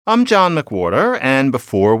I'm John McWhorter, and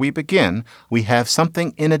before we begin, we have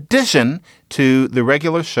something in addition to the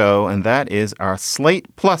regular show, and that is our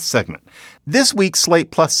Slate Plus segment. This week's Slate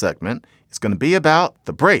Plus segment is going to be about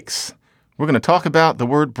the breaks. We're going to talk about the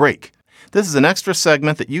word break. This is an extra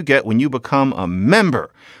segment that you get when you become a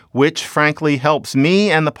member, which frankly helps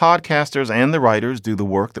me and the podcasters and the writers do the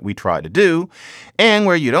work that we try to do, and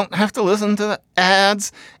where you don't have to listen to the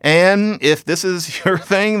ads. And if this is your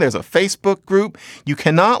thing, there's a Facebook group. You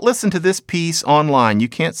cannot listen to this piece online. You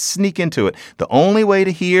can't sneak into it. The only way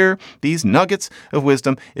to hear these nuggets of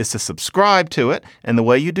wisdom is to subscribe to it. And the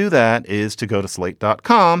way you do that is to go to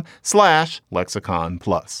slate.com/lexicon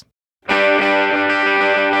plus.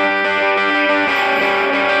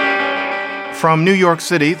 From New York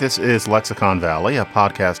City, this is Lexicon Valley, a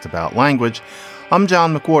podcast about language. I'm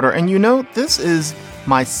John McWhorter, and you know, this is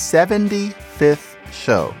my 75th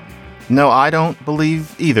show. No, I don't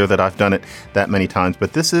believe either that I've done it that many times,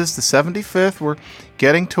 but this is the 75th. We're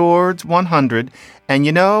getting towards 100. And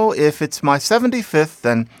you know, if it's my 75th,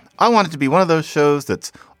 then I want it to be one of those shows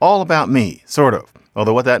that's all about me, sort of.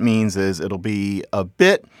 Although what that means is it'll be a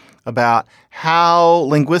bit about how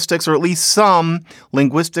linguistics, or at least some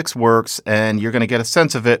linguistics, works, and you're going to get a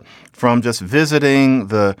sense of it from just visiting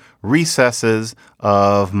the recesses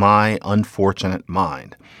of my unfortunate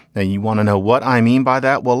mind. Now, you want to know what I mean by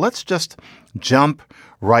that? Well, let's just jump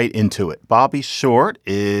right into it. Bobby Short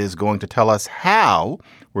is going to tell us how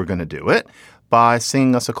we're going to do it by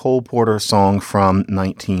singing us a Cole Porter song from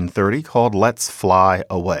 1930 called Let's Fly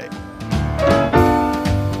Away.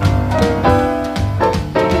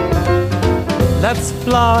 Let's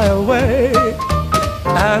fly away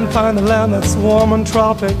and find the land that's warm and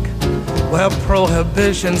tropic, where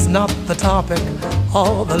prohibition's not the topic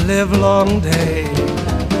all the livelong day.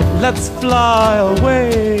 Let's fly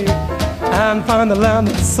away and find the land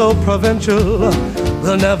that's so provincial,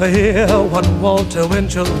 we'll never hear what Walter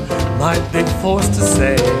Winchell might be forced to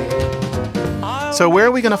say. So where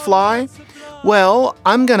are we going to fly? Well,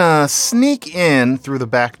 I'm going to sneak in through the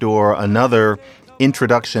back door another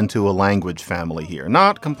introduction to a language family here.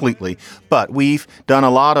 Not completely, but we've done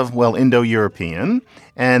a lot of, Indo-European,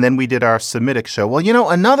 and then we did our Semitic show. Well, you know,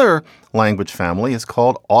 another language family is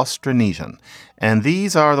called Austronesian, and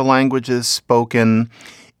these are the languages spoken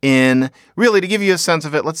in, really, to give you a sense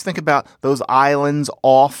of it, let's think about those islands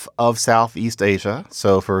off of Southeast Asia.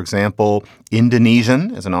 So, for example, Indonesian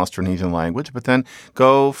is an Austronesian language, but then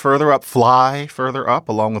go further up, fly further up,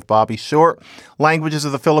 along with Bobby Short. Languages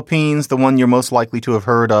of the Philippines, the one you're most likely to have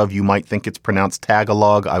heard of, you might think it's pronounced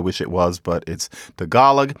Tagalog. I wish it was, but it's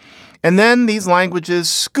Tagalog. And then these languages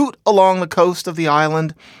scoot along the coast of the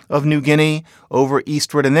island of New Guinea over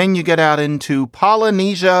eastward. And then you get out into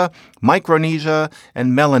Polynesia, Micronesia,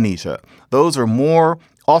 and Melanesia. Those are more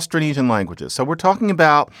Austronesian languages. So we're talking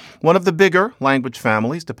about one of the bigger language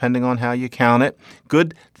families, depending on how you count it.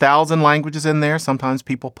 Good 1,000 languages in there. Sometimes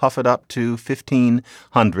people puff it up to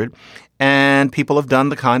 1,500. And people have done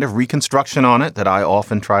the kind of reconstruction on it that I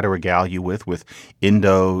often try to regale you with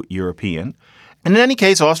Indo-European. And in any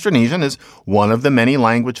case, Austronesian is one of the many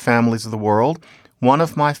language families of the world, one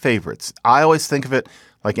of my favorites. I always think of it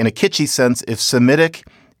like in a kitschy sense. If Semitic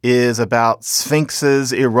is about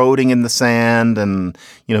sphinxes eroding in the sand and,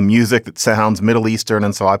 you know, music that sounds Middle Eastern,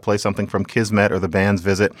 and so I play something from Kismet or the Band's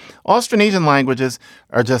Visit, Austronesian languages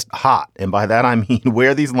are just hot. And by that I mean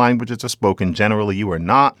where these languages are spoken, generally you are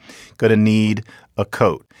not going to need a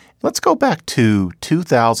coat. Let's go back to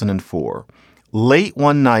 2004. Late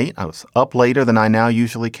one night, I was up later than I now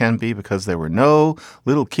usually can be because there were no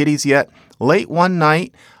little kiddies yet. Late one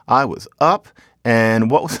night, I was up, and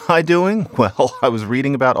what was I doing? Well, I was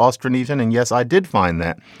reading about Austronesian, and yes, I did find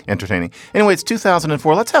that entertaining. Anyway, it's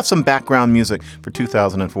 2004. Let's have some background music for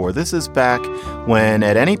 2004. This is back when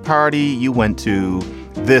at any party you went to,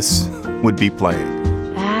 this would be playing.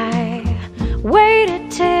 I waited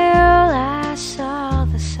till I saw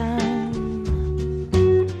the sun.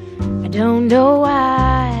 I don't know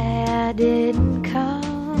why I didn't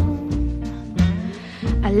come.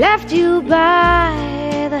 I left you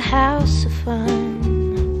by the house of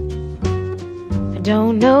fun. I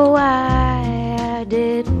don't know why I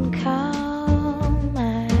didn't come.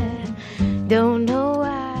 I don't know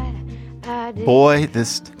why I didn't. Boy,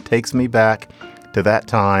 this takes me back to that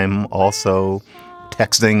time. Also,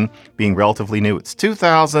 texting being relatively new. It's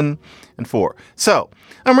 2004. So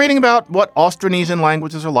I'm reading about what Austronesian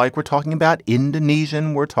languages are like. We're talking about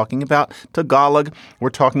Indonesian. We're talking about Tagalog.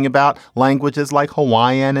 We're talking about languages like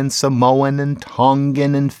Hawaiian and Samoan and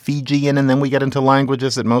Tongan and Fijian. And then we get into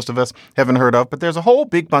languages that most of us haven't heard of. But there's a whole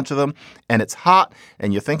big bunch of them. And it's hot.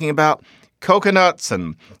 And you're thinking about coconuts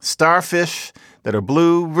and starfish that are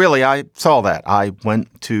blue. Really, I saw that. I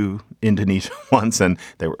went to Indonesia once, and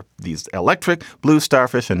there were these electric blue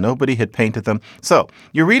starfish, and nobody had painted them. So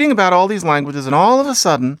you're reading about all these languages, and all of a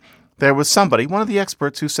sudden, there was somebody, one of the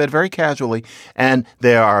experts, who said very casually, and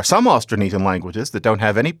there are some Austronesian languages that don't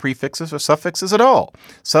have any prefixes or suffixes at all,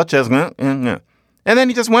 such as ng, ng, ng. And then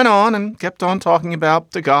he just went on and kept on talking about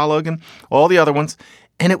Tagalog and all the other ones.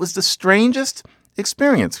 And it was the strangest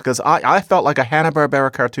experience because I felt like a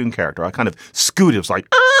Hanna-Barbera cartoon character. I kind of scooted. It was like,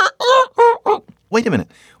 wait a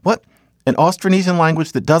minute. What? An Austronesian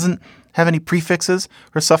language that doesn't have any prefixes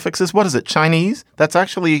or suffixes? What is it? Chinese? That's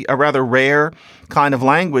actually a rather rare kind of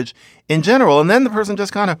language in general. And then the person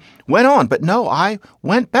just kind of went on. But no, I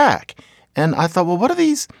went back and I thought, well, what are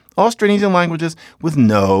these Austronesian languages with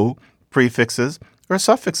no prefixes or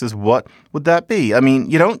suffixes? What would that be? I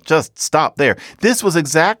mean, you don't just stop there. This was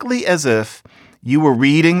exactly as if you were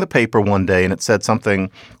reading the paper one day and it said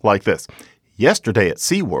something like this. Yesterday at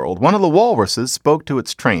SeaWorld, one of the walruses spoke to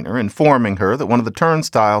its trainer, informing her that one of the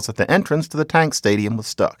turnstiles at the entrance to the tank stadium was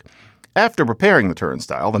stuck. After repairing the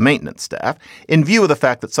turnstile, the maintenance staff, in view of the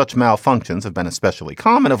fact that such malfunctions have been especially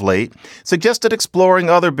common of late, suggested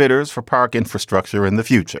exploring other bidders for park infrastructure in the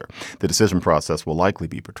future. The decision process will likely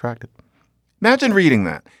be protracted. Imagine reading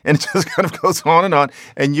that, and it just kind of goes on,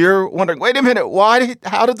 and you're wondering, wait a minute,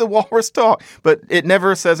 how did the walrus talk? But it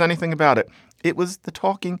never says anything about it. It was the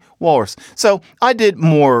talking walrus. So I did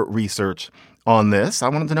more research on this. I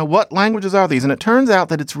wanted to know what languages are these, and it turns out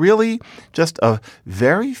that it's really just a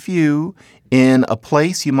very few in a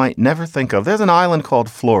place you might never think of. There's an island called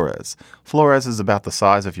Flores. Flores is about the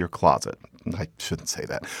size of your closet. I shouldn't say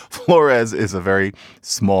that. Flores is a very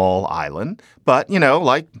small island, but, you know,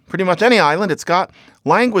 like pretty much any island, it's got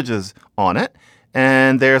languages on it.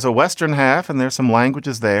 And there's a western half, and there's some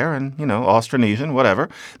languages there, and, you know, Austronesian, whatever.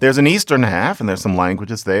 There's an eastern half, and there's some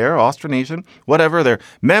languages there, Austronesian, whatever. They're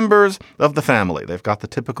members of the family. They've got the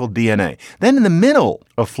typical DNA. Then in the middle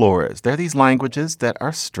of Flores, there are these languages that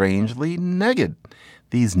are strangely negged.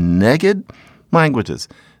 These negged languages.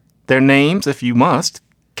 Their names, if you must,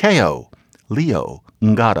 Keo, Leo,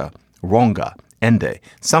 Ngada, Ronga, Ende.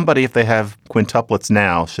 Somebody, if they have quintuplets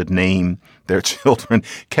now, should name their children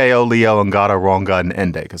Keo, Leo, Ngada, Ronga, and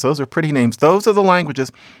Ende, because those are pretty names. Those are the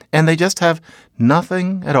languages, and they just have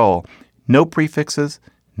nothing at all. No prefixes,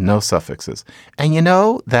 no suffixes. And you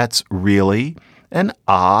know, that's really an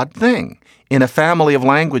odd thing in a family of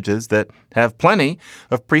languages that have plenty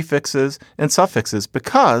of prefixes and suffixes,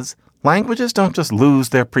 because languages don't just lose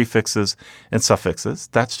their prefixes and suffixes.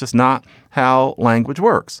 That's just not how language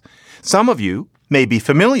works. Some of you may be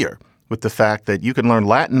familiar with the fact that you can learn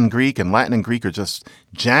Latin and Greek are just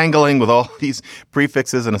jangling with all these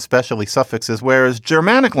prefixes and especially suffixes, whereas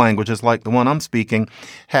Germanic languages like the one I'm speaking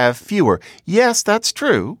have fewer. Yes, that's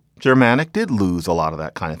true. Germanic did lose a lot of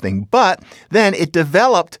that kind of thing, but then it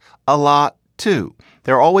developed a lot too.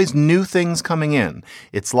 There are always new things coming in.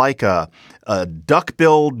 It's like a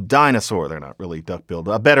duck-billed dinosaur. They're not really duck-billed.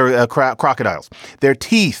 Crocodiles. Their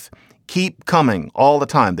teeth keep coming all the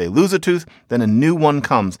time. They lose a tooth, then a new one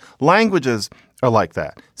comes. Languages are like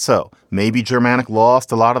that. So maybe Germanic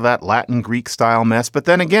lost a lot of that Latin Greek style mess, but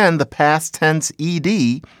then again, the past tense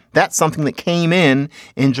ed, that's something that came in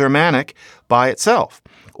Germanic by itself.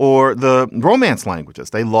 Or the Romance languages,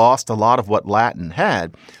 they lost a lot of what Latin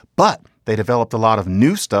had, but they developed a lot of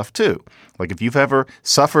new stuff too. Like if you've ever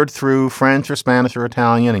suffered through French or Spanish or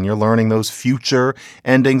Italian and you're learning those future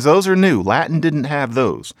endings, those are new. Latin didn't have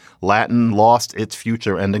those. Latin lost its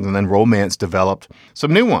future endings, and then Romance developed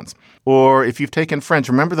some new ones. Or if you've taken French,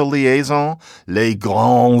 remember the liaison? Les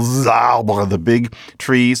grands arbres, the big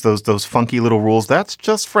trees, those funky little rules. That's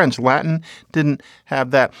just French. Latin didn't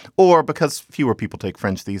have that. Or because fewer people take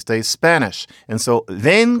French these days, Spanish. And so,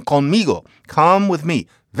 ven conmigo, come with me.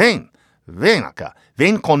 Ven acá,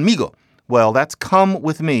 ven conmigo. Well, that's come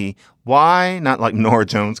with me. Why not like Norah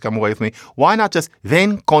Jones, come away with me? Why not just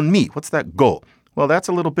ven con mi? What's that go? Well, that's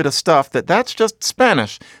a little bit of stuff that's just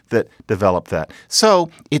Spanish that developed that. So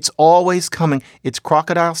it's always coming. It's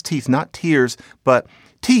crocodile's teeth, not tears, but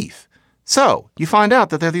teeth. So you find out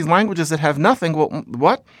that there are these languages that have nothing. Well,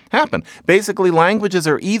 what happened? Basically, languages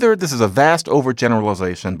are either, this is a vast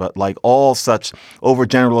overgeneralization, but like all such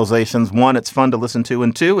overgeneralizations, one, it's fun to listen to,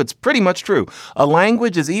 and two, it's pretty much true. A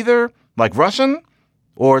language is either like Russian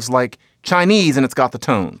or it's like Chinese and it's got the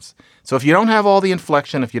tones. So if you don't have all the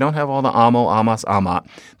inflection, if you don't have all the amo, amas, amat,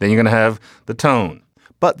 then you're going to have the tone.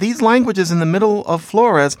 But these languages in the middle of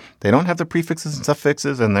Flores, they don't have the prefixes and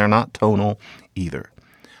suffixes, and they're not tonal either.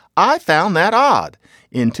 I found that odd.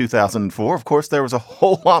 In 2004, of course, there was a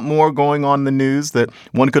whole lot more going on in the news that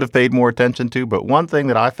one could have paid more attention to. But one thing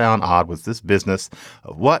that I found odd was this business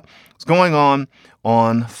of what was going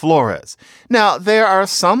on Flores. Now, there are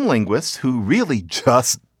some linguists who really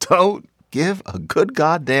just don't give a good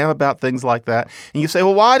goddamn about things like that. And you say,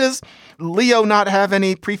 well, why does Leo not have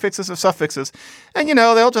any prefixes or suffixes? And,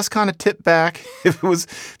 they'll just kind of tip back. If it was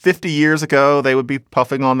 50 years ago, they would be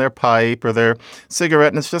puffing on their pipe or their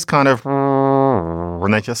cigarette, and it's just kind of,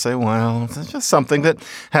 and they just say, well, it's just something that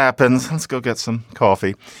happens. Let's go get some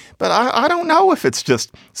coffee. But I don't know if it's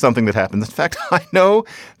just something that happens. In fact, I know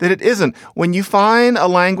that it isn't. When you find a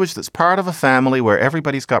language that's part of a family where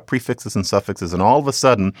everybody's got prefixes and suffixes, and all of a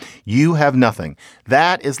sudden you have nothing,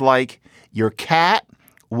 that is like your cat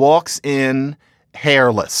walks in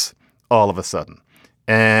hairless all of a sudden.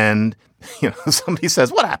 And somebody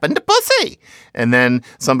says, what happened to pussy? And then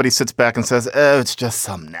somebody sits back and says, oh, it's just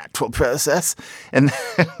some natural process. And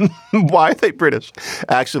then, why are they British?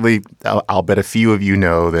 Actually, I'll bet a few of you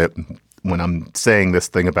know that when I'm saying this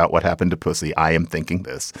thing about what happened to pussy, I am thinking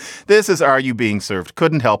this. This is Are You Being Served?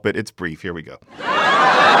 Couldn't help it. It's brief. Here we go.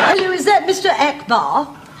 Hello, is that Mr. Akbar?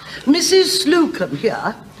 Mrs. Slocum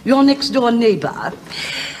here, your next door neighbour.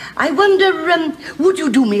 I wonder, would you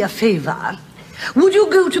do me a favour? Would you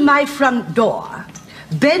go to my front door,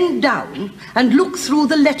 bend down and look through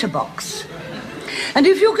the letterbox? And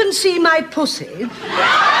if you can see my pussy, would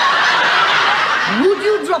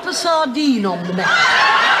you drop a sardine on the mat?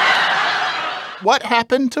 What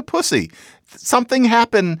happened to pussy? Something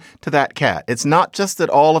happened to that cat. It's not just that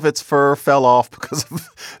all of its fur fell off because of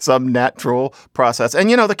some natural process. And,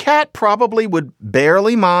 the cat probably would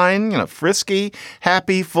barely mind, frisky,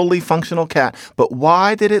 happy, fully functional cat. But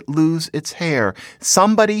why did it lose its hair?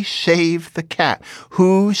 Somebody shaved the cat.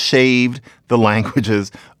 Who shaved the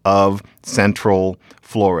languages of Central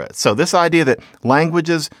Flores? So this idea that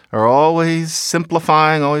languages are always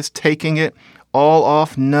simplifying, always taking it all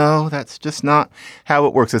off. No, that's just not how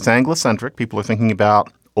it works. It's Anglocentric. People are thinking about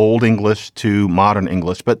Old English to modern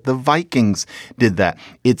English, but the Vikings did that.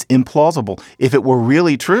 It's implausible. If it were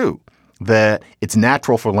really true that it's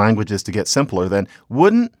natural for languages to get simpler, then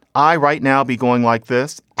wouldn't I right now be going like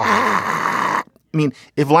this? I mean,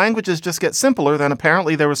 if languages just get simpler, then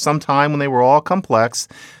apparently there was some time when they were all complex.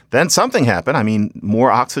 Then something happened. I mean,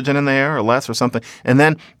 more oxygen in the air or less or something. And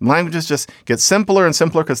then languages just get simpler and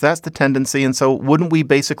simpler because that's the tendency. And so wouldn't we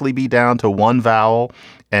basically be down to one vowel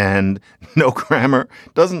and no grammar?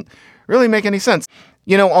 Doesn't really make any sense.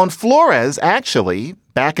 On Flores, actually,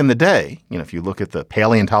 back in the day, if you look at the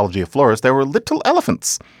paleontology of Flores, there were little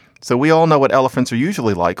elephants. So we all know what elephants are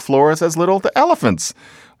usually like. Flores as little. The elephants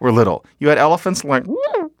were little. You had elephants like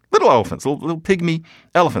little elephants, little pygmy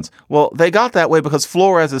elephants. Well, they got that way because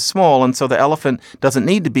Flores is small, and so the elephant doesn't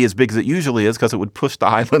need to be as big as it usually is because it would push the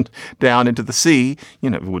island down into the sea.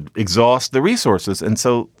 It would exhaust the resources, and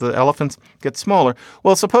so the elephants get smaller.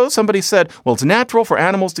 Well, suppose somebody said, well, it's natural for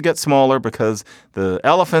animals to get smaller because the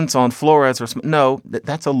elephants on Flores are small. No,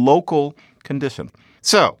 that's a local condition.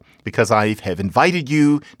 So, because I have invited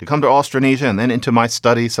you to come to Austronesia and then into my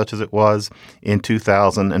study, such as it was in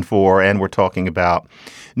 2004, and we're talking about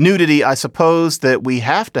nudity, I suppose that we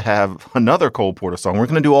have to have another Cole Porter song. We're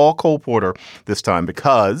going to do all Cole Porter this time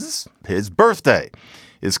because his birthday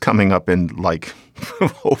is coming up in like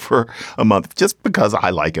over a month, just because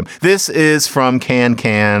I like him. This is from Can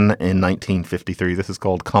Can in 1953. This is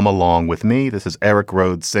called Come Along With Me. This is Eric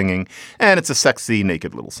Rhodes singing, and it's a sexy,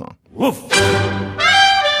 naked little song. Woof!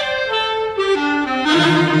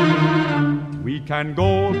 We can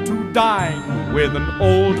go to dine with an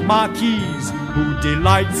old marquise who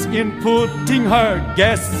delights in putting her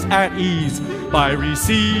guests at ease by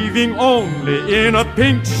receiving only in a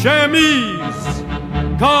pink chemise.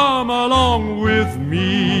 Come along with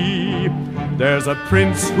me. There's a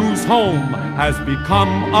prince whose home has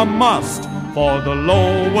become a must for the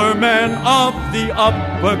lower men of the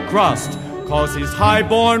upper crust, 'cause his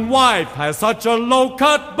high-born wife has such a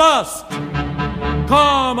low-cut bust.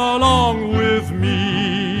 Come along with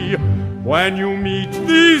me. When you meet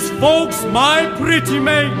these folks, my pretty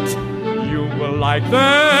mate, you will like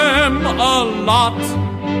them a lot.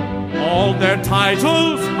 All their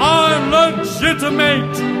titles are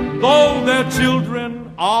legitimate, though their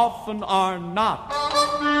children often are not.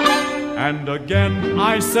 And again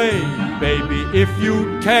I say, baby, if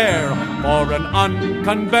you care for an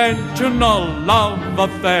unconventional love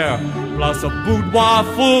affair, plus a boudoir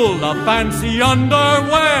full of fancy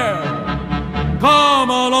underwear,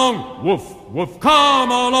 come along, woof, woof,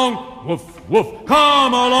 come along, woof, woof,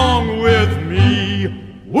 come along with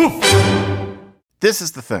me, woof. This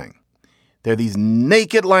is the thing. There are these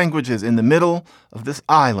naked languages in the middle of this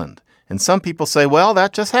island. And some people say, well,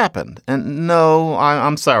 that just happened. And no,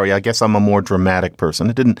 I'm sorry. I guess I'm a more dramatic person.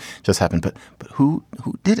 It didn't just happen. But who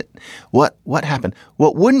did it? What happened?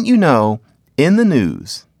 Well, wouldn't you know, in the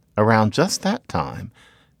news around just that time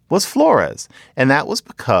was Flores. And that was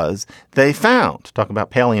because they found, talking about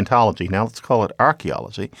paleontology, now let's call it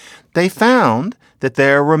archaeology, they found that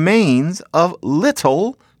there are remains of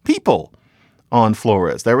little people on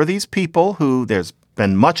Flores. There were these people who there's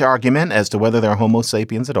been much argument as to whether they're Homo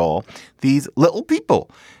sapiens at all, these little people.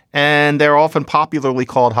 And they're often popularly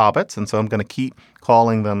called hobbits, and so I'm going to keep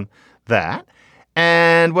calling them that.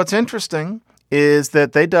 And what's interesting is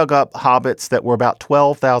that they dug up hobbits that were about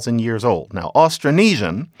 12,000 years old. Now,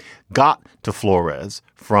 Austronesian got to Flores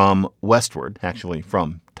from westward, actually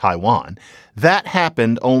from Taiwan. That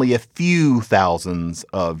happened only a few thousands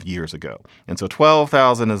of years ago. And so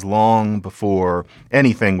 12,000 is long before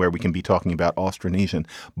anything where we can be talking about Austronesian.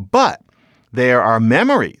 But there are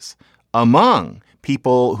memories among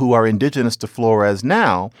people who are indigenous to Flores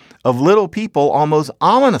now of little people almost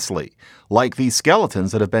ominously like these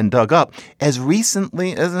skeletons that have been dug up as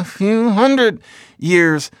recently as a few hundred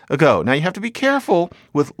years ago. Now, you have to be careful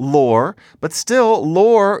with lore, but still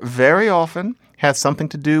lore very often has something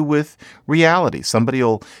to do with reality. Somebody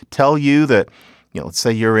will tell you that, let's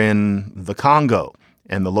say you're in the Congo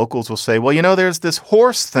and the locals will say, well, there's this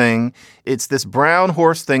horse thing. It's this brown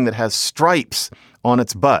horse thing that has stripes on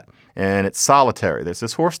its butt. And it's solitary. There's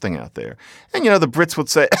this horse thing out there. And, the Brits would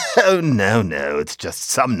say, oh, no, it's just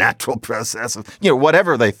some natural process of,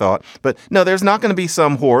 whatever they thought. But no, there's not going to be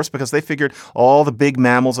some horse because they figured all the big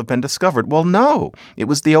mammals have been discovered. Well, no, it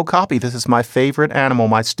was the okapi. This is my favorite animal.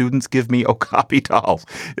 My students give me okapi dolls.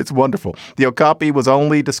 It's wonderful. The okapi was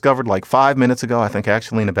only discovered like 5 minutes ago, I think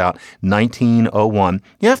actually in about 1901.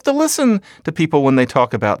 You have to listen to people when they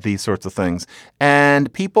talk about these sorts of things.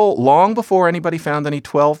 And people, long before anybody found any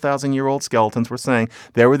 12,000-year-old skeletons, were saying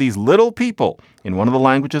there were these little people. In one of the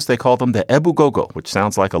languages, they called them the Ebugogo, which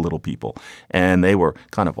sounds like a little people. And they were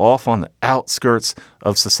kind of off on the outskirts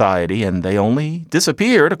of society, and they only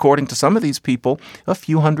disappeared, according to some of these people, a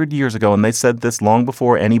few hundred years ago. And they said this long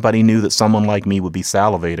before anybody knew that someone like me would be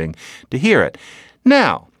salivating to hear it.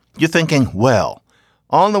 Now, you're thinking, well,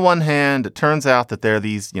 on the one hand, it turns out that there are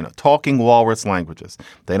these, talking walrus languages.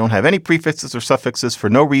 They don't have any prefixes or suffixes for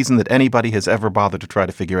no reason that anybody has ever bothered to try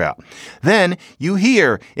to figure out. Then you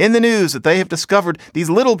hear in the news that they have discovered these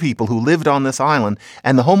little people who lived on this island,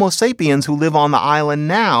 and the Homo sapiens who live on the island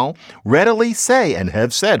now readily say, and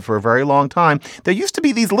have said for a very long time, there used to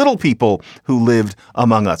be these little people who lived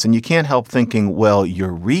among us. And you can't help thinking, well,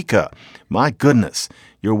 eureka, my goodness.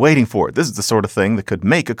 You're waiting for it. This is the sort of thing that could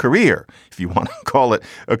make a career, if you want to call it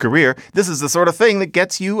a career. This is the sort of thing that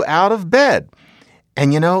gets you out of bed.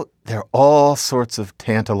 And there are all sorts of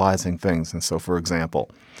tantalizing things. And so, for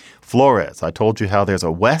example, Flores, I told you how there's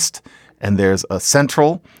a west and there's a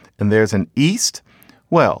central and there's an east.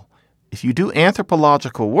 Well, if you do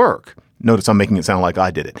anthropological work, notice I'm making it sound like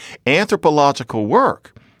I did it. Anthropological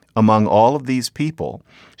work among all of these people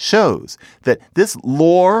shows that this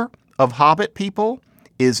lore of Hobbit people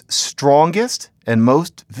is strongest and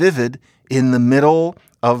most vivid in the middle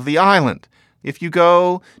of the island. If you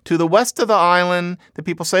go to the west of the island, the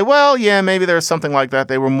people say, well, yeah, maybe there's something like that.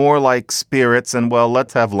 They were more like spirits and, well,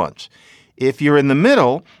 let's have lunch. If you're in the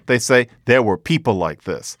middle, they say there were people like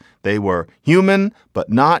this. They were human,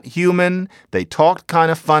 but not human. They talked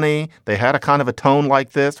kind of funny. They had a kind of a tone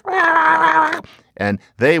like this. And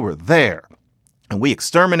they were there. And we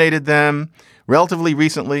exterminated them relatively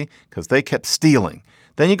recently because they kept stealing.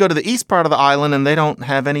 Then you go to the east part of the island and they don't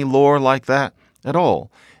have any lore like that at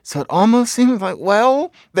all. So it almost seems like,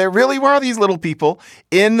 well, there really were these little people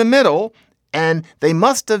in the middle and they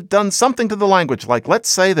must have done something to the language. Like, let's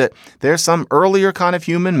say that there's some earlier kind of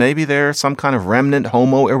human. Maybe there's some kind of remnant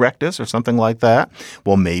Homo erectus or something like that.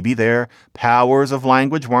 Well, maybe their powers of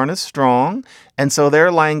language weren't as strong. And so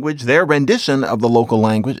their language, their rendition of the local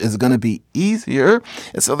language is going to be easier.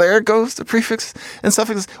 And so there goes the prefix and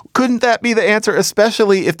suffixes. Couldn't that be the answer,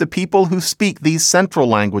 especially if the people who speak these central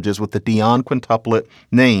languages with the Dion quintuplet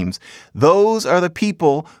names, those are the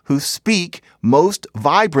people who speak most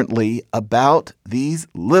vibrantly about these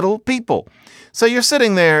little people. So you're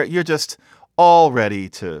sitting there, you're just all ready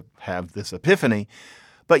to have this epiphany.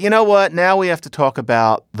 But you know what? Now we have to talk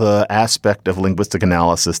about the aspect of linguistic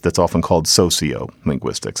analysis that's often called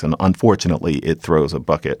sociolinguistics. And unfortunately, it throws a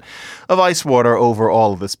bucket of ice water over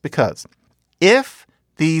all of this because if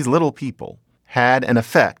these little people had an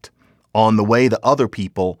effect on the way the other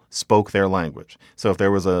people spoke their language. So if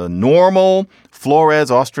there was a normal Flores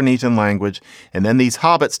Austronesian language, and then these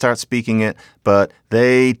hobbits start speaking it, but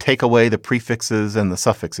they take away the prefixes and the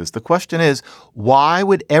suffixes, the question is, why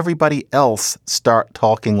would everybody else start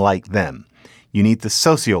talking like them? You need the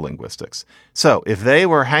sociolinguistics. So if they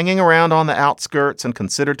were hanging around on the outskirts and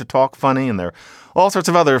considered to talk funny, and there are all sorts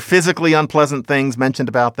of other physically unpleasant things mentioned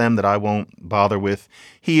about them that I won't bother with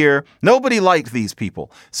here, nobody liked these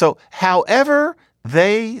people. So however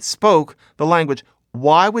they spoke the language,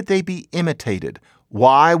 why would they be imitated?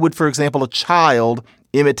 Why would, for example, a child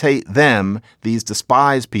imitate them, these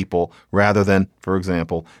despised people, rather than, for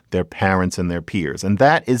example, their parents and their peers? And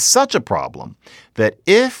that is such a problem that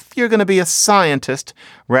if you're going to be a scientist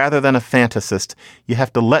rather than a fantasist, you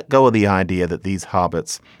have to let go of the idea that these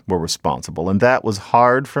hobbits were responsible. And that was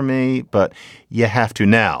hard for me, but you have to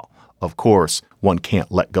now. Of course, one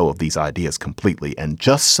can't let go of these ideas completely. And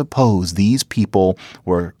just suppose these people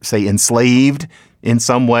were, say, enslaved in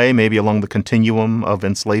some way, maybe along the continuum of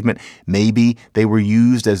enslavement. Maybe they were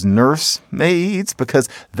used as nursemaids, because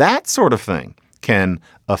that sort of thing can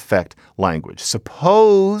affect language.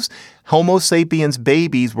 Suppose Homo sapiens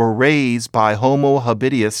babies were raised by Homo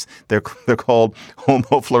habilis. They're called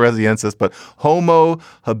Homo floresiensis, but Homo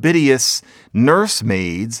habilis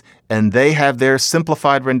nursemaids, and they have their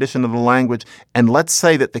simplified rendition of the language. And let's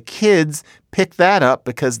say that the kids pick that up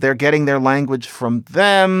because they're getting their language from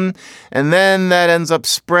them. And then that ends up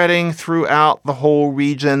spreading throughout the whole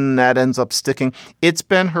region. That ends up sticking. It's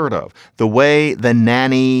been heard of. The way the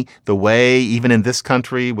nanny, the way even in this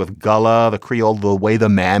country with Gullah, the Creole, the way the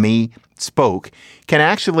mammy spoke can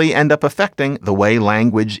actually end up affecting the way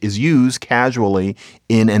language is used casually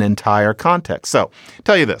in an entire context. So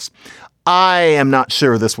tell you this. I am not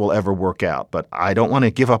sure this will ever work out, but I don't want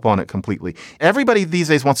to give up on it completely. Everybody these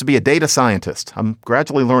days wants to be a data scientist. I'm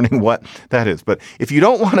gradually learning what that is. But if you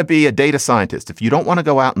don't want to be a data scientist, if you don't want to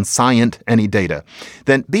go out and scient any data,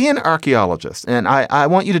 then be an archaeologist. And I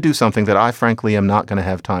want you to do something that I frankly am not going to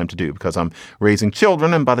have time to do because I'm raising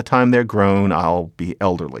children, and by the time they're grown, I'll be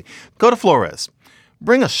elderly. Go to Flores.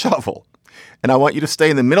 Bring a shovel. And I want you to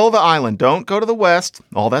stay in the middle of the island. Don't go to the west.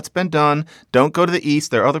 All that's been done. Don't go to the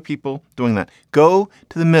east. There are other people doing that. Go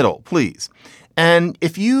to the middle, please. And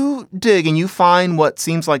if you dig and you find what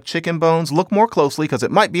seems like chicken bones, look more closely because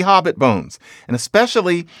it might be hobbit bones. And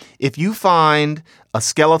especially if you find a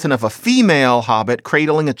skeleton of a female hobbit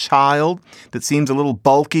cradling a child that seems a little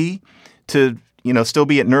bulky to still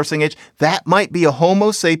be at nursing age, that might be a Homo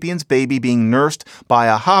sapiens baby being nursed by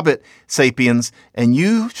a hobbit sapiens. And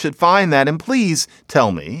you should find that. And please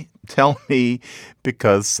tell me,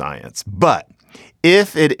 because science. But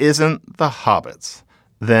if it isn't the hobbits,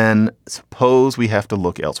 then suppose we have to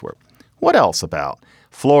look elsewhere. What else about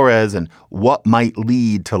Flores and what might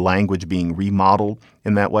lead to language being remodeled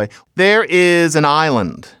in that way? There is an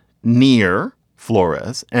island near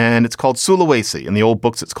Flores, and it's called Sulawesi. In the old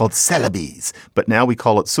books, it's called Celebes, but now we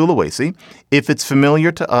call it Sulawesi. If it's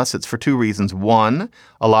familiar to us, it's for two reasons. One,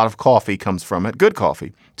 a lot of coffee comes from it, good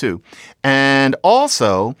coffee, too. And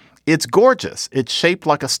also, it's gorgeous. It's shaped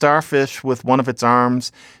like a starfish with one of its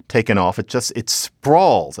arms taken off. It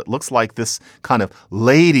sprawls. It looks like this kind of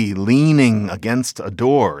lady leaning against a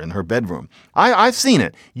door in her bedroom. I've seen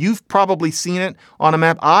it. You've probably seen it on a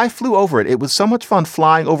map. I flew over it. It was so much fun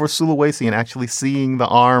flying over Sulawesi and actually seeing the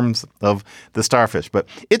arms of the starfish. But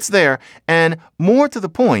it's there. And more to the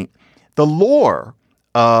point, the lore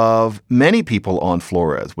of many people on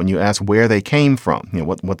Flores, when you ask where they came from,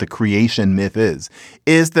 what the creation myth is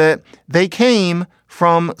that they came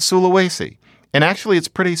from Sulawesi. And actually, it's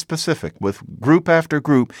pretty specific. With group after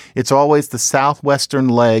group, it's always the southwestern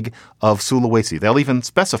leg of Sulawesi. They'll even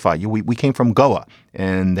specify we came from Goa,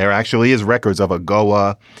 and there actually is records of a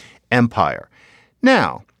Goa empire.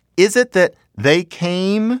 Now, is it that they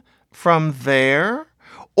came from there?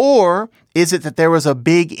 Or is it that there was a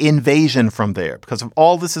big invasion from there? Because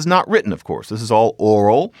all this is not written, of course. This is all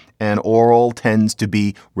oral, and oral tends to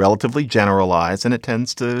be relatively generalized, and it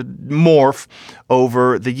tends to morph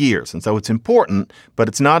over the years. And so it's important, but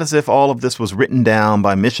it's not as if all of this was written down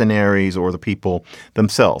by missionaries or the people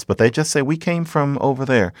themselves. But they just say, we came from over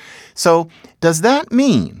there. So does that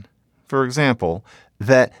mean, for example,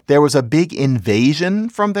 that there was a big invasion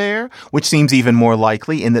from there, which seems even more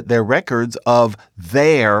likely in that there are records of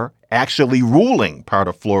their actually ruling part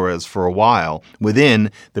of Flores for a while within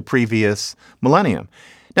the previous millennium.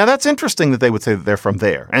 Now, that's interesting that they would say that they're from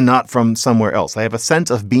there and not from somewhere else. They have a sense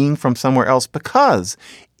of being from somewhere else because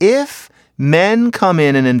if men come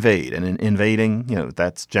in and invade, and invading,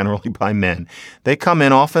 that's generally by men, they come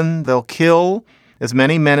in often, they'll kill as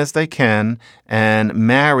many men as they can and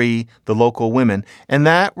marry the local women. And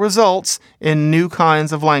that results in new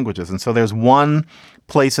kinds of languages. And so there's one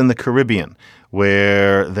place in the Caribbean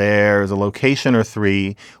where there's a location or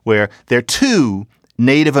three where there are two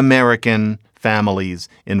Native American families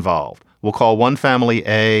involved. We'll call one family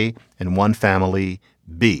A and one family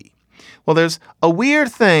B. Well, there's a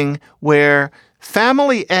weird thing where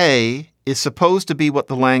family A is supposed to be what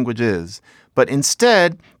the language is, but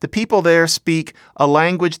instead, the people there speak a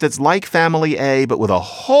language that's like family A, but with a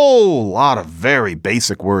whole lot of very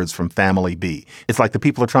basic words from family B. It's like the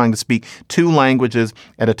people are trying to speak two languages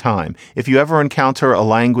at a time. If you ever encounter a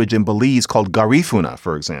language in Belize called Garifuna,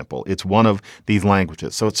 for example, it's one of these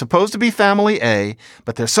languages. So it's supposed to be family A,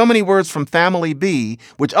 but there's so many words from family B,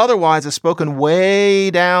 which otherwise is spoken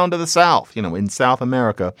way down to the south, in South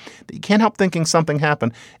America, that you can't help thinking something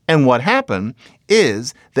happened. And what happened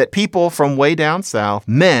is that people from way down south,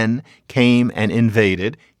 men, came and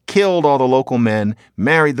invaded, killed all the local men,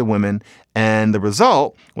 married the women, and the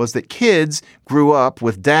result was that kids grew up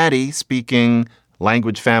with daddy speaking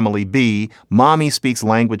language family B, mommy speaks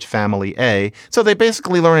language family A. So they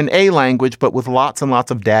basically learn an A language, but with lots and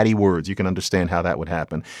lots of daddy words. You can understand how that would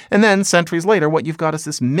happen. And then centuries later, what you've got is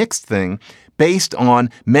this mixed thing based on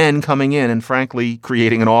men coming in and frankly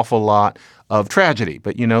creating an awful lot of tragedy.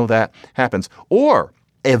 But that happens. Or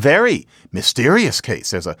a very mysterious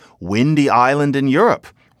case. There's a windy island in Europe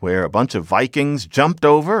where a bunch of Vikings jumped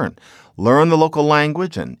over and learned the local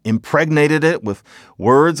language and impregnated it with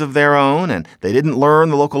words of their own. And they didn't learn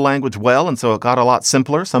the local language well, and so it got a lot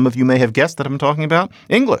simpler. Some of you may have guessed that I'm talking about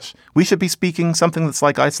English. We should be speaking something that's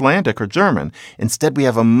like Icelandic or German. Instead, we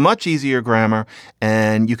have a much easier grammar,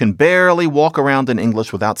 and you can barely walk around in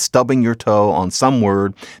English without stubbing your toe on some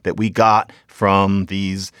word that we got from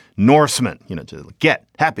these Norsemen. Get,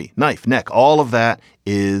 happy, knife, neck, all of that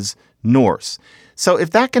is Norse. So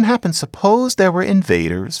if that can happen, suppose there were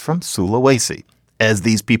invaders from Sulawesi, as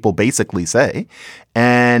these people basically say.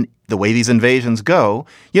 And the way these invasions go,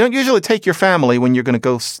 you don't usually take your family when you're going to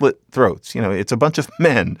go slit throats. It's a bunch of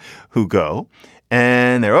men who go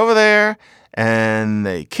and they're over there and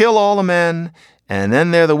they kill all the men. And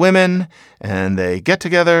then they're the women and they get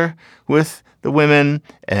together with the women.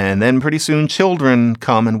 And then pretty soon children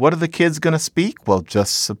come. And what are the kids going to speak? Well,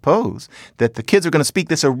 just suppose that the kids are going to speak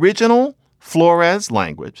this original Flores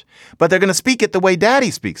language, but they're going to speak it the way Daddy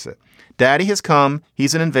speaks it. Daddy has come.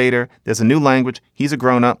 He's an invader. There's a new language. He's a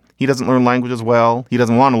grown-up. He doesn't learn languages well. He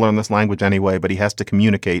doesn't want to learn this language anyway, but he has to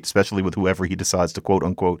communicate, especially with whoever he decides to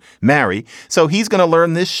quote-unquote marry. So he's going to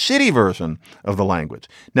learn this shitty version of the language.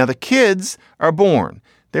 Now, the kids are born.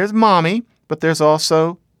 There's mommy, but there's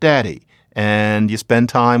also daddy. And you spend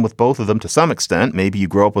time with both of them to some extent. Maybe you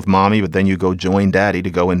grow up with mommy, but then you go join daddy to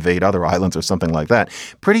go invade other islands or something like that.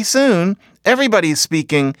 Pretty soon, everybody's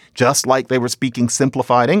speaking just like they were speaking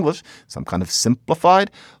simplified English, some kind of simplified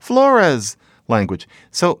Flores language.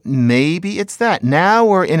 So maybe it's that. Now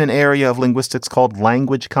we're in an area of linguistics called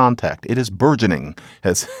language contact. It is burgeoning,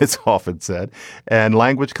 as it's often said. And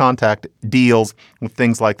language contact deals with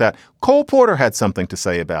things like that. Cole Porter had something to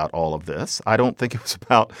say about all of this. I don't think it was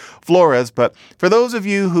about Flores, but for those of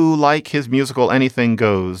you who like his musical Anything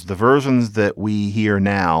Goes, the versions that we hear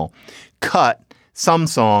now cut some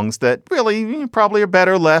songs that really probably are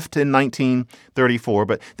better left in 1934.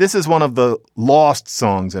 But this is one of the lost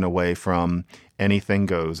songs in a way from Anything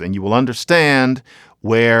Goes. And you will understand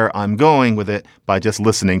where I'm going with it by just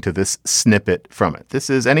listening to this snippet from it. This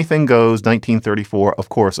is Anything Goes, 1934. Of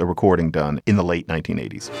course, a recording done in the late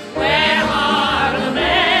 1980s. Where are the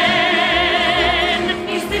men?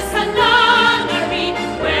 Is this a nunnery?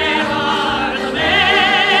 Where are the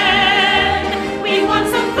men? We want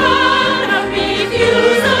some fun of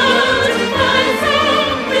refusal to find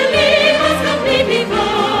some relief us completely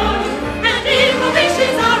flawed, and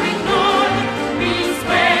informations are ignored. We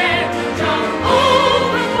swear to jump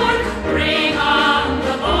overboard, bring on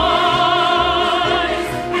the boys,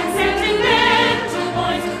 and sentimental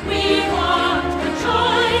boys. We want the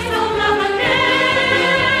choice of love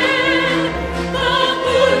again. The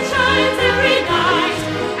moon shines every night,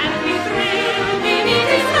 and we thrill beneath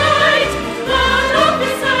its light. Lord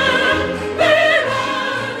officer, where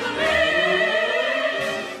are the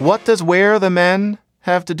men? What does Where the Men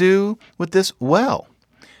have to do with this? Well,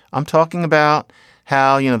 I'm talking about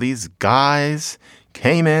how, these guys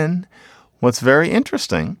came in. What's very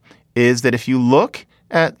interesting is that if you look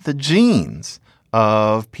at the genes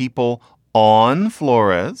of people on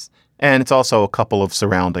Flores, and it's also a couple of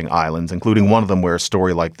surrounding islands, including one of them where a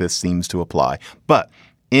story like this seems to apply. But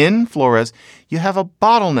in Flores, you have a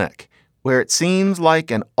bottleneck where it seems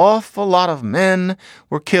like an awful lot of men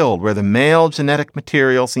were killed, where the male genetic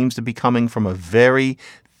material seems to be coming from a very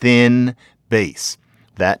thin base.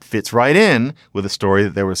 That fits right in with a story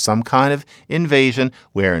that there was some kind of invasion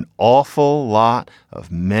where an awful lot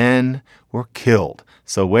of men were killed.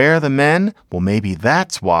 So where are the men? Well, maybe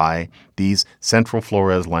that's why these Central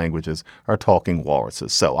Flores languages are talking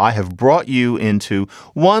walruses. So I have brought you into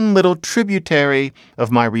one little tributary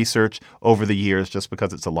of my research over the years just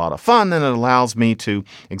because it's a lot of fun and it allows me to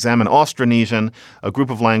examine Austronesian, a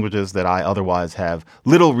group of languages that I otherwise have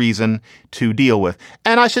little reason to deal with.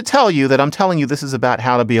 And I should tell you that I'm telling you this is about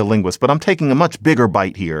how to be a linguist, but I'm taking a much bigger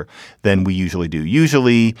bite here than we usually do.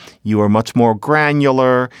 Usually you are much more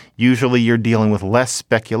granular. Usually you're dealing with less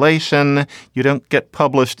speculation. You don't get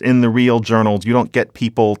published in the real journals. You don't get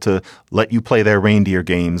people to let you play their reindeer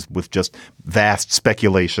games with just vast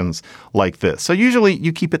speculations like this. So usually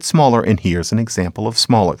you keep it smaller, and here's an example of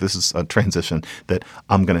smaller. This is a transition that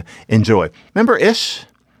I'm going to enjoy. Remember Ish?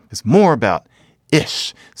 It's more about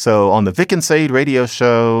Ish. So on the Vic and Sade radio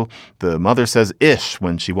show, the mother says Ish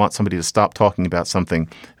when she wants somebody to stop talking about something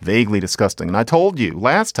vaguely disgusting. And I told you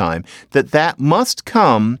last time that that must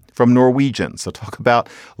come from Norwegian. So talk about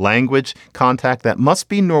language contact. That must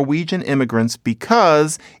be Norwegian immigrants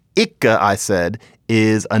because ikke, I said,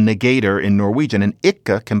 is a negator in Norwegian, and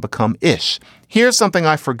ikke can become ish. Here's something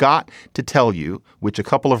I forgot to tell you, which a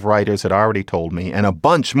couple of writers had already told me, and a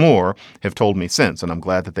bunch more have told me since, and I'm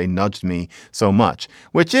glad that they nudged me so much,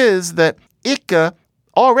 which is that ikke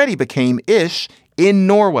already became ish in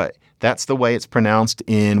Norway. That's the way it's pronounced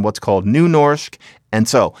in what's called New Norsk. And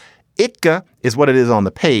so ikke is what it is on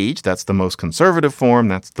the page. That's the most conservative form.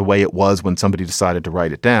 That's the way it was when somebody decided to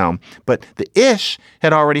write it down. But the ish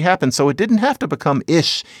had already happened, so it didn't have to become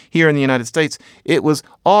ish here in the United States. It was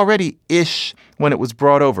already ish when it was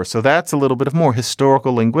brought over. So that's a little bit of more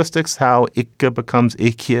historical linguistics, how ikke becomes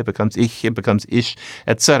ikke, becomes ish,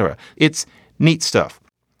 etc. It's neat stuff.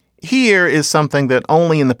 Here is something that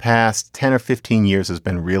only in the past 10 or 15 years has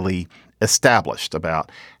been really established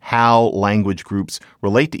about how language groups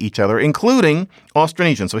relate to each other, including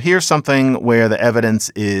Austronesian. So here's something where the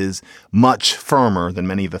evidence is much firmer than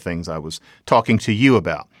many of the things I was talking to you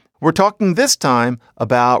about. We're talking this time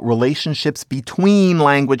about relationships between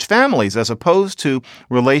language families as opposed to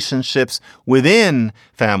relationships within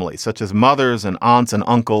families, such as mothers and aunts and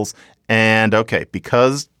uncles. And okay,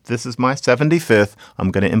 because this is my 75th,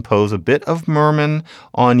 I'm going to impose a bit of Merman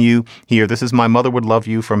on you here. This is My Mother Would Love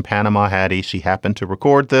You from Panama Hattie. She happened to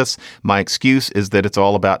record this. My excuse is that it's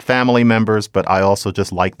all about family members, but I also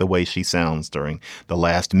just like the way she sounds during the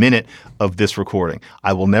last minute of this recording.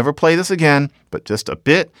 I will never play this again, but just a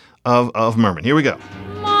bit of Merman. Here we go.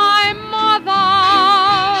 My mother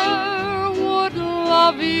would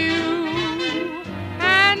love you,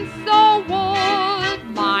 and so would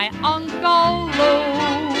my Uncle Lou.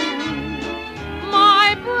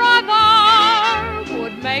 My brother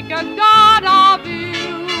would make a god of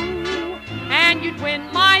you, and you'd win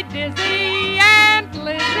my Dizzy and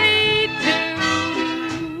Lizzie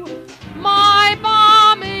too. My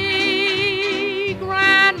mommy,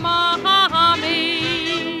 grandma,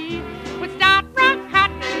 mommy, would start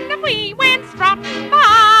rock-cotton if we went strutting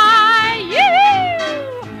by you.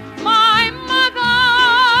 My mother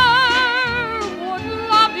would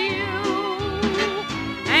love you,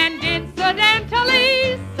 and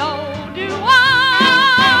incidentally, so do I.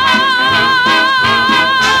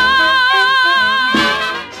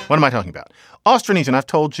 What am I talking about? Austronesian, I've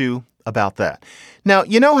told you about that. Now,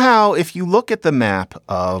 you know how if you look at the map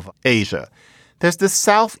of Asia, there's this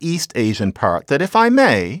Southeast Asian part that, if I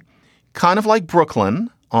may, kind of like Brooklyn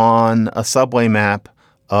on a subway map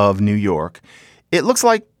of New York, it looks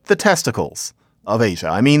like the testicles of Asia.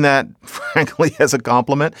 I mean that, frankly, as a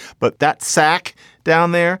compliment, but that sack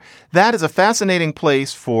down there, that is a fascinating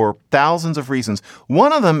place for thousands of reasons.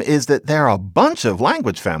 One of them is that there are a bunch of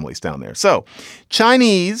language families down there. So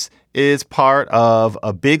Chinese is part of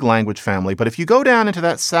a big language family, but if you go down into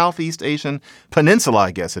that Southeast Asian peninsula,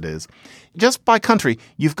 I guess it is, just by country,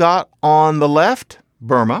 you've got on the left,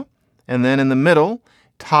 Burma, and then in the middle,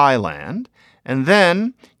 Thailand, and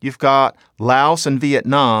then you've got Laos and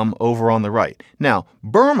Vietnam over on the right. Now,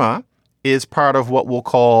 Burma is part of what we'll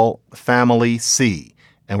call Family C.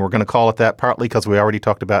 And we're going to call it that partly because we already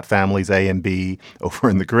talked about families A and B over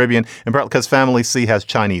in the Caribbean, and partly because Family C has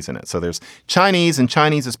Chinese in it. So there's Chinese, and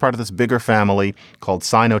Chinese is part of this bigger family called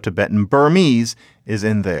Sino-Tibetan. Burmese is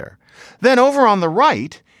in there. Then over on the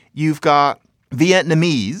right, you've got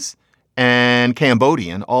Vietnamese and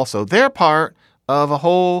Cambodian also. They're part of a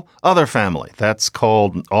whole other family. That's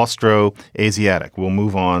called Austroasiatic. We'll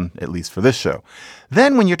move on, at least for this show.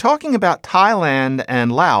 Then when you're talking about Thailand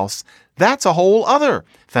and Laos, that's a whole other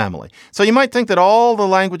family. So you might think that all the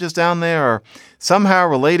languages down there are somehow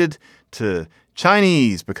related to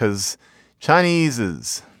Chinese because Chinese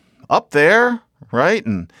is up there, right?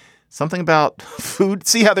 And something about food.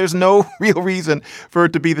 See how there's no real reason for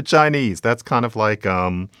it to be the Chinese. That's kind of like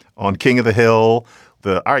on King of the Hill,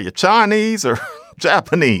 are you Chinese or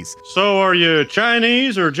Japanese? So are you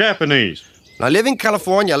Chinese or Japanese? I live in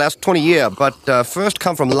California last 20 years, but first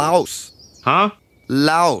come from Laos. Huh?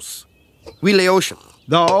 Laos. We Laotian.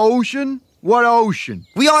 The ocean? What ocean?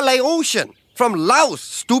 We are Laotian. From Laos,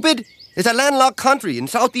 stupid. It's a landlocked country in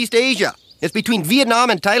Southeast Asia. It's between Vietnam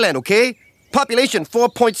and Thailand, okay? Population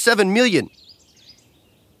 4.7 million.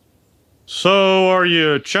 So are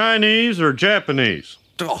you Chinese or Japanese?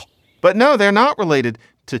 Oh. But no, they're not related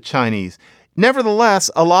to Chinese. Nevertheless,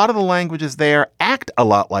 a lot of the languages there act a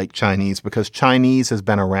lot like Chinese because Chinese has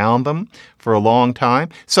been around them for a long time.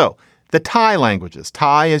 So the Thai languages.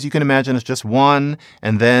 Thai, as you can imagine, is just one.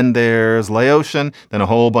 And then there's Laotian, then a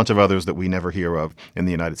whole bunch of others that we never hear of in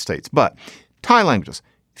the United States. But Thai languages.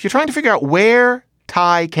 If you're trying to figure out where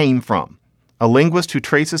Thai came from, a linguist who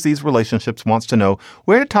traces these relationships wants to know,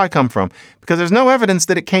 where did Thai come from? Because there's no evidence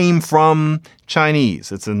that it came from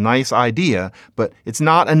Chinese. It's a nice idea, but it's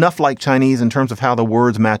not enough like Chinese in terms of how the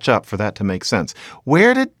words match up for that to make sense.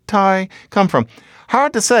 Where did Thai come from?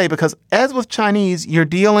 Hard to say because as with Chinese, you're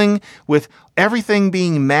dealing with everything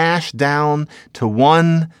being mashed down to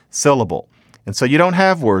one syllable. And so you don't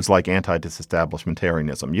have words like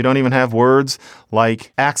anti-disestablishmentarianism. You don't even have words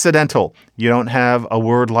like accidental. You don't have a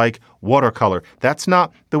word like watercolor. That's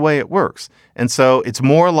not the way it works. And so it's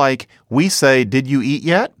more like we say, did you eat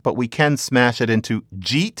yet? But we can smash it into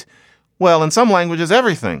jeet. Well, in some languages,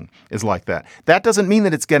 everything is like that. That doesn't mean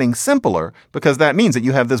that it's getting simpler because that means that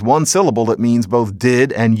you have this one syllable that means both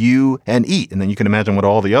did and you and eat. And then you can imagine what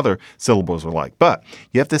all the other syllables are like. But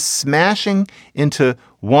you have this smashing into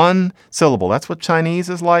one syllable. That's what Chinese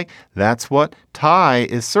is like. That's what Thai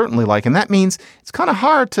is certainly like. And that means it's kind of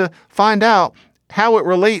hard to find out how it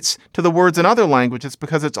relates to the words in other languages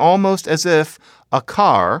because it's almost as if a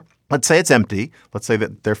car, let's say it's empty. Let's say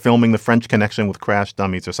that they're filming The French Connection with Crash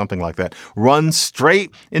Dummies or something like that. Runs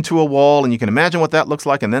straight into a wall, and you can imagine what that looks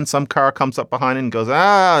like. And then some car comes up behind it and goes,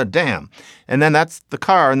 ah, damn. And then that's the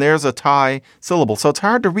car, and there's a Thai syllable. So it's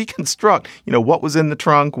hard to reconstruct, what was in the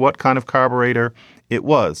trunk, what kind of carburetor it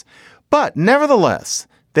was. But nevertheless,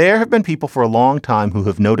 there have been people for a long time who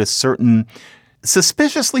have noticed certain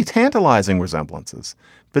suspiciously tantalizing resemblances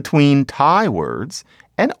between Thai words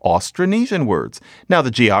and Austronesian words. Now,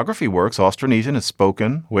 the geography works. Austronesian is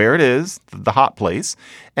spoken where it is, the hot place.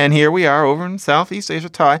 And here we are over in Southeast Asia,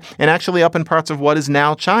 Thai, and actually up in parts of what is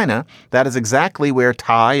now China. That is exactly where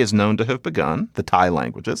Thai is known to have begun, the Thai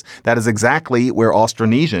languages. That is exactly where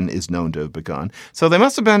Austronesian is known to have begun. So they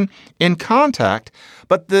must have been in contact,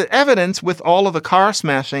 but the evidence with all of the car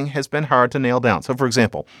smashing has been hard to nail down. So, for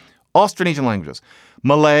example, Austronesian languages,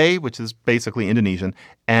 Malay, which is basically Indonesian,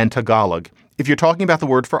 and Tagalog. If you're talking about the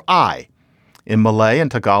word for I, in Malay and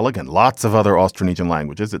Tagalog and lots of other Austronesian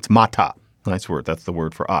languages, it's mata. Nice word. That's the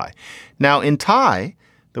word for I. Now, in Thai,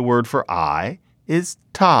 the word for I is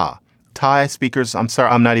ta. Thai speakers, I'm sorry,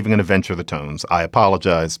 I'm not even going to venture the tones. I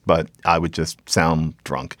apologize, but I would just sound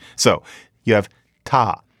drunk. So you have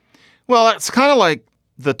ta. Well, that's kind of like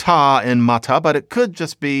the ta in mata, but it could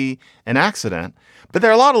just be an accident. But there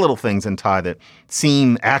are a lot of little things in Thai that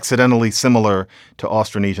seem accidentally similar to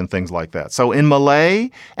Austronesian things like that. So in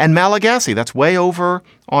Malay and Malagasy, that's way over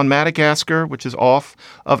on Madagascar, which is off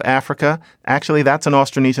of Africa. Actually, that's an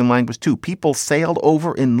Austronesian language too. People sailed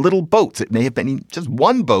over in little boats. It may have been just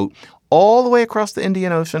one boat all the way across the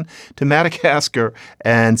Indian Ocean to Madagascar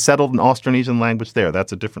and settled an Austronesian language there.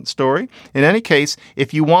 That's a different story. In any case,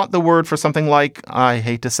 if you want the word for something like, I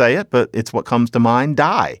hate to say it, but it's what comes to mind,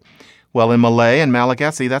 die. Well, in Malay and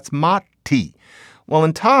Malagasy, that's mati. Well,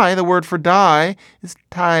 in Thai, the word for die is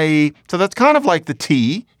Thai. So that's kind of like the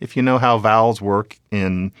T, if you know how vowels work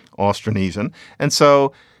in Austronesian. And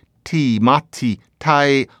so T, mati,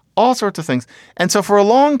 Thai, all sorts of things. And so for a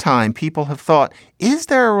long time, people have thought, is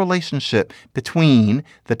there a relationship between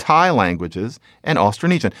the Thai languages and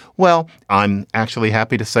Austronesian? Well, I'm actually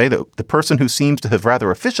happy to say that the person who seems to have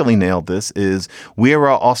rather officially nailed this is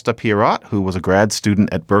Wira Ostapirat, who was a grad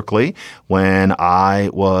student at Berkeley when I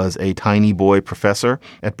was a tiny boy professor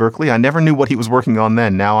at Berkeley. I never knew what he was working on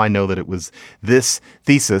then. Now I know that it was this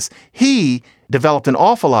thesis. He developed an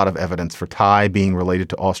awful lot of evidence for Thai being related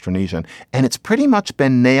to Austronesian, and it's pretty much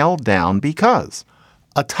been nailed down because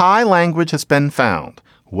A Thai language has been found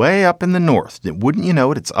way up in the north. Wouldn't you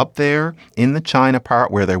know it? It's up there in the China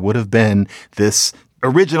part where there would have been this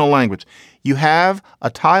original language. You have a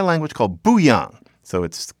Thai language called Buyang. So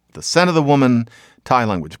it's the scent of the woman Thai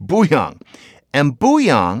language, Buyang. And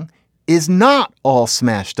Buyang is not all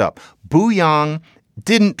smashed up. Buyang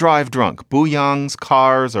didn't drive drunk. Buyang's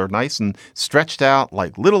cars are nice and stretched out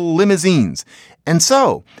like little limousines. And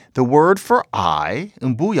so the word for I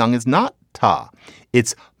in Buyang is not ta.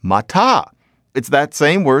 It's mata. It's that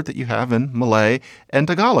same word that you have in Malay and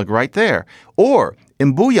Tagalog right there. Or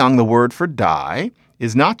in Buyang, the word for die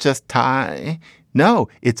is not just Thai. No,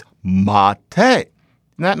 it's mate. Isn't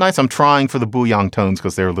that nice? I'm trying for the Buyang tones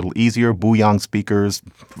because they're a little easier. Buyang speakers,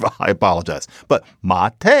 I apologize. But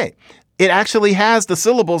mate, it actually has the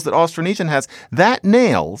syllables that Austronesian has. That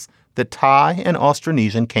nails that Thai and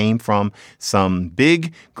Austronesian came from some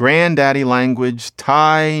big granddaddy language,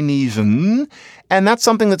 Thainesian. And that's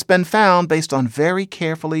something that's been found based on very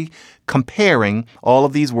carefully comparing all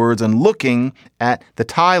of these words and looking at the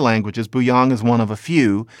Thai languages. Buyang is one of a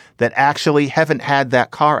few that actually haven't had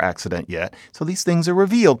that car accident yet. So these things are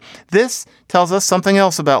revealed. This tells us something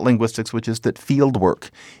else about linguistics, which is that field work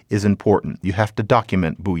is important. You have to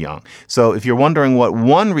document Buyang. So if you're wondering what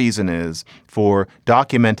one reason is for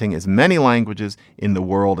documenting as many languages in the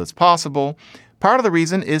world as possible, part of the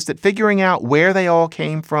reason is that figuring out where they all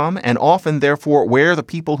came from, and often, therefore, where the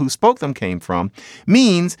people who spoke them came from,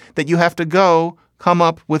 means that you have to go come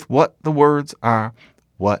up with what the words are,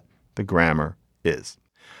 what the grammar is.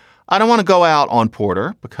 I don't want to go out on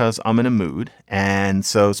Porter because I'm in a mood. And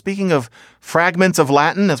so speaking of fragments of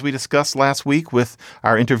Latin, as we discussed last week with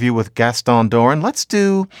our interview with Gaston Doran, let's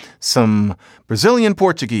do some Brazilian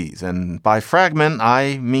Portuguese. And by fragment,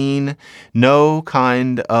 I mean no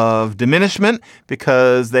kind of diminishment,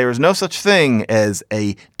 because there is no such thing as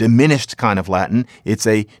a diminished kind of Latin. It's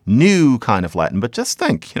a new kind of Latin. But just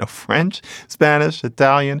think, French, Spanish,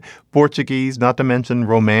 Italian, Portuguese, not to mention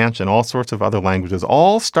Romansh and all sorts of other languages,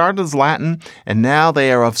 all started as Latin, and now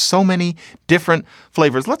they are of so many different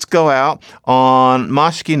flavors. Let's go out on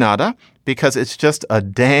Mais Que Nada, because it's just a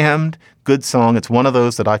damned good song. It's one of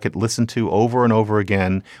those that I could listen to over and over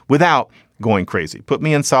again without going crazy. Put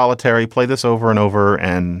me in solitary, play this over and over,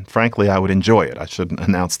 and frankly, I would enjoy it. I shouldn't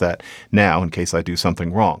announce that now in case I do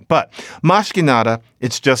something wrong. But Mais Que Nada,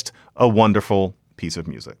 it's just a wonderful piece of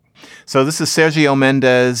music. So this is Sergio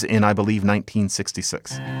Mendes in, I believe,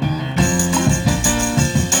 1966.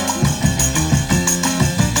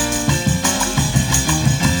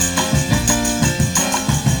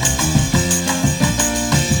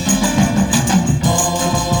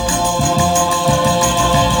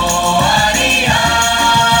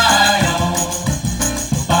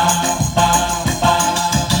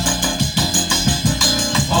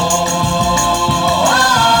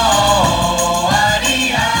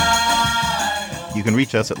 You can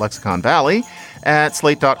reach us at Lexicon Valley at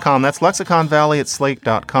slate.com. That's Lexicon Valley at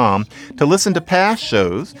slate.com. To listen to past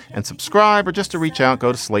shows and subscribe, or just to reach out,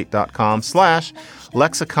 go to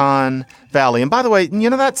slate.com/Lexicon Valley. And by the way,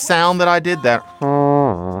 that sound that I did,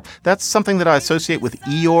 that's something that I associate with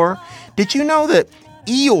Eeyore. Did you know that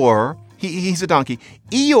Eeyore, he's a donkey,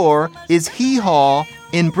 Eeyore is hee-haw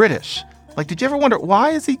in British? Did you ever wonder,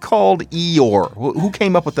 why is he called Eeyore? Who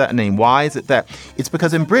came up with that name? Why is it that? It's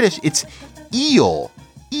because in British, it's eel.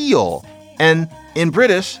 And in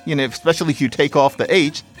British, especially if you take off the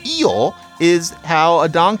H, eel is how a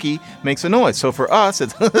donkey makes a noise. So for us,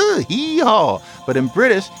 it's hee-haw. But in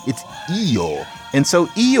British, it's eel. And so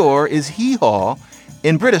Eeyore is hee-haw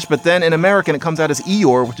in British. But then in American, it comes out as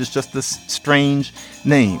Eeyore, which is just this strange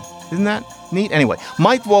name. Isn't that neat? Anyway,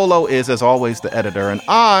 Mike Volo is, as always, the editor. And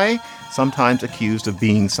I, sometimes accused of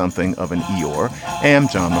being something of an Eeyore, am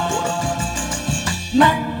John McWhorter.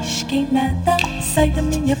 Mas que nada, sai da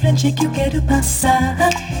minha frente que eu quero passar,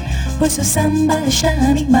 pois seu samba está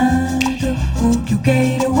animado, o que eu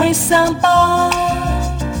quero é samba.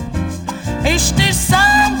 Este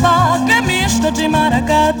samba que é misto de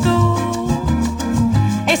maracatu,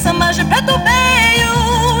 é samba de preto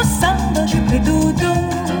veio, samba de preto.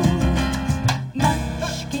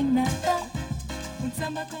 Mas que nada,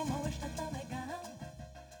 samba como